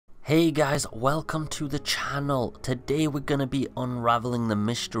Hey guys, welcome to the channel. Today we're going to be unraveling the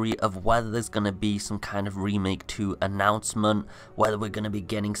mystery of whether there's going to be some kind of Remake 2 announcement, whether we're going to be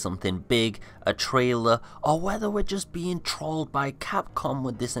getting something big, a trailer, or whether we're just being trolled by Capcom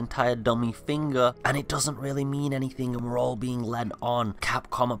with this entire dummy finger and it doesn't really mean anything and we're all being led on.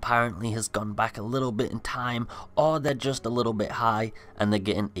 Capcom apparently has gone back a little bit in time, or they're just a little bit high and they're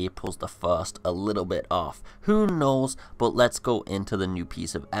getting April's the 1st a little bit off. Who knows, but let's go into the new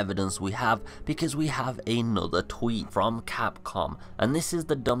piece of evidence we have, because we have another tweet from Capcom, and this is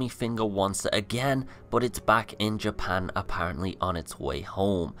the dummy finger once again, but it's back in Japan apparently on its way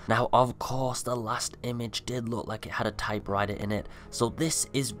home. Now of course the last image did look like it had a typewriter in it, so this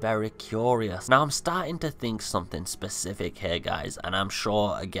is very curious. Now I'm starting to think something specific here guys, and I'm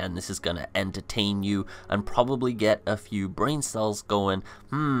sure again this is gonna entertain you and probably get a few brain cells going,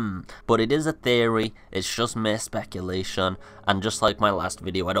 but it is a theory, it's just mere speculation, and just like my last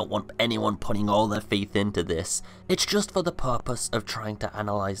video, I don't want anyone putting all their faith into this. It's just for the purpose of trying to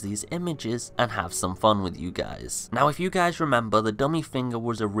analyze these images and have some fun with you guys. Now if you guys remember, the dummy finger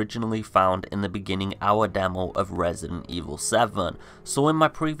was originally found in the beginning hour demo of Resident Evil 7. So in my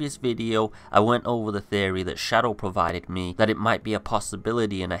previous video, I went over the theory that Shadow provided me that it might be a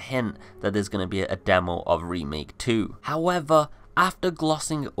possibility and a hint that there's going to be a demo of Remake 2. However, after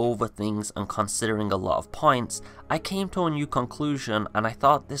glossing over things and considering a lot of points, I came to a new conclusion and I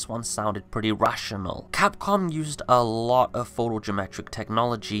thought this one sounded pretty rational. Capcom used a lot of photogeometric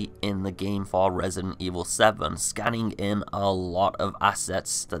technology in the game for Resident Evil 7, scanning in a lot of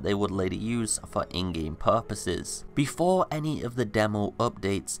assets that they would later use for in-game purposes. Before any of the demo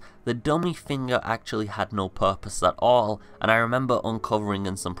updates, the dummy finger actually had no purpose at all, and I remember uncovering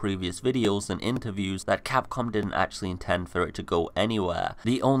in some previous videos and interviews that Capcom didn't actually intend for it to go anywhere.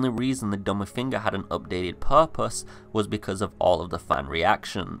 The only reason the dummy finger had an updated purpose was because of all of the fan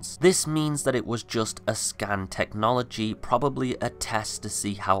reactions. This means that it was just a scan technology, probably a test to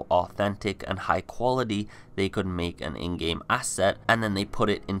see how authentic and high quality they could make an in-game asset, and then they put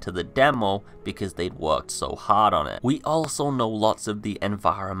it into the demo because they'd worked so hard on it. We also know lots of the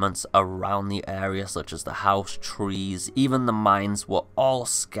environments around the area, such as the house, trees, even the mines, were all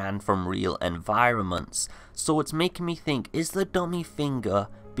scanned from real environments. So it's making me think, is the dummy finger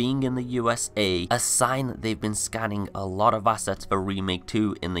being in the USA a sign that they've been scanning a lot of assets for Remake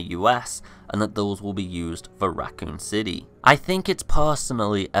 2 in the US and that those will be used for Raccoon City? I think it's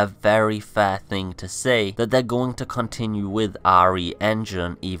personally a very fair thing to say that they're going to continue with RE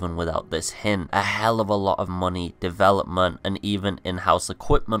Engine even without this hint. A hell of a lot of money, development, and even in-house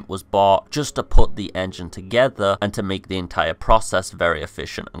equipment was bought just to put the engine together and to make the entire process very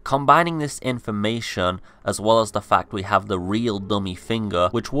efficient. And combining this information, as well as the fact we have the real dummy finger,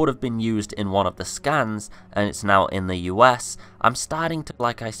 which would have been used in one of the scans, and it's now in the US, I'm starting to,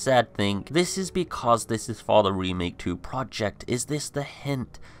 like I said, think this is because this is for the Remake 2 project. Is this the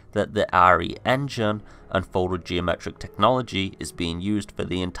hint that the RE engine and photogeometric technology is being used for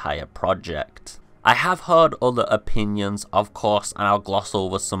the entire project? I have heard other opinions, of course, and I'll gloss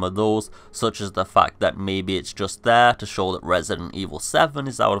over some of those, such as the fact that maybe it's just there to show that Resident Evil 7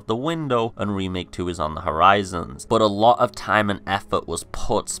 is out of the window and Remake 2 is on the horizons. But a lot of time and effort was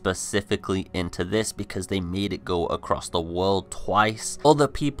put specifically into this because they made it go across the world twice. Other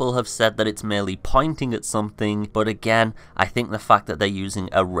people have said that it's merely pointing at something, but again, I think the fact that they're using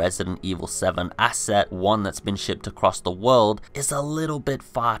a Resident Evil 7 asset, one that's been shipped across the world, is a little bit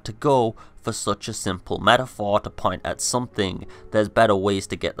far to go for such a simple metaphor to point at something. There's better ways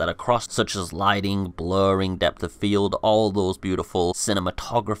to get that across, such as lighting, blurring, depth of field, all those beautiful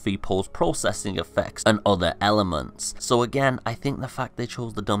cinematography, post-processing effects, and other elements. So again, I think the fact they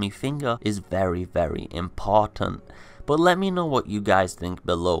chose the dummy finger is very, very important. But let me know what you guys think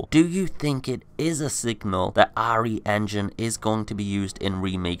below. Do you think it is a signal that RE Engine is going to be used in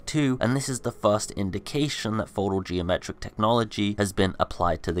Remake 2, and this is the first indication that photogeometric technology has been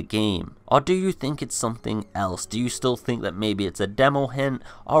applied to the game? Or do you think it's something else? Do you still think that maybe it's a demo hint,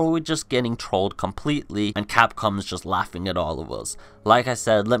 or are we just getting trolled completely and Capcom's just laughing at all of us? Like I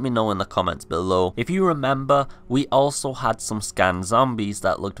said, let me know in the comments below. If you remember, we also had some scanned zombies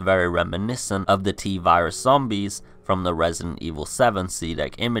that looked very reminiscent of the T-Virus zombies from the Resident Evil 7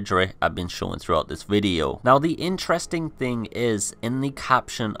 C-Deck imagery I've been showing throughout this video. Now the interesting thing is, in the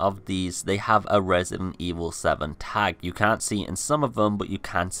caption of these, they have a Resident Evil 7 tag. You can't see it in some of them, but you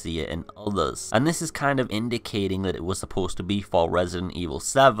can see it in others. And this is kind of indicating that it was supposed to be for Resident Evil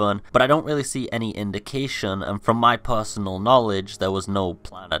 7, but I don't really see any indication, and from my personal knowledge, there was no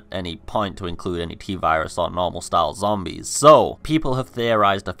plan at any point to include any T-Virus or normal style zombies. So, people have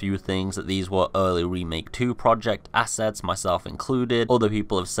theorized a few things, that these were early Remake 2 project assets, myself included. Other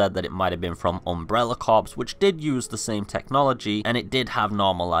people have said that it might have been from Umbrella Corps, which did use the same technology, and it did have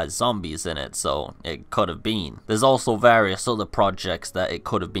normalized zombies in it, so it could have been. There's also various other projects that it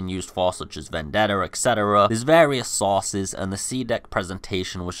could have been used for, such as Vendetta, etc. There's various sources, and the C-Deck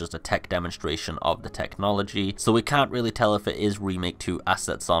presentation was just a tech demonstration of the technology, so we can't really tell if it is Remake 2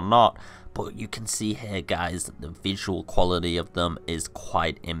 assets or not. But you can see here, guys, that the visual quality of them is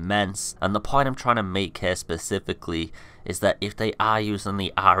quite immense. And the point I'm trying to make here specifically is that if they are using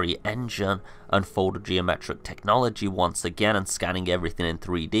the RE engine and photogeometric technology once again and scanning everything in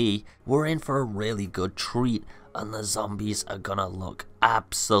 3D, we're in for a really good treat, and the zombies are gonna look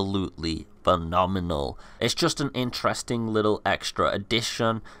absolutely phenomenal. It's just an interesting little extra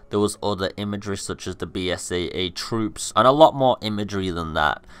addition. There was other imagery such as the BSAA troops and a lot more imagery than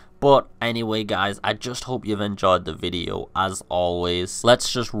that. But anyway, guys, I just hope you've enjoyed the video. As always,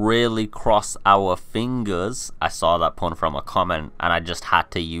 let's just really cross our fingers. I saw that pun from a comment and I just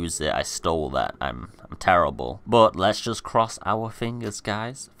had to use it. I stole that. I'm terrible. But let's just cross our fingers,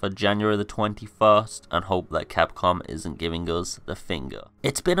 guys, for January the 21st and hope that Capcom isn't giving us the finger.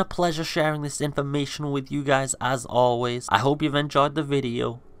 It's been a pleasure sharing this information with you guys as always. I hope you've enjoyed the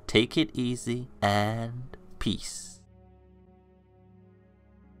video. Take it easy and peace.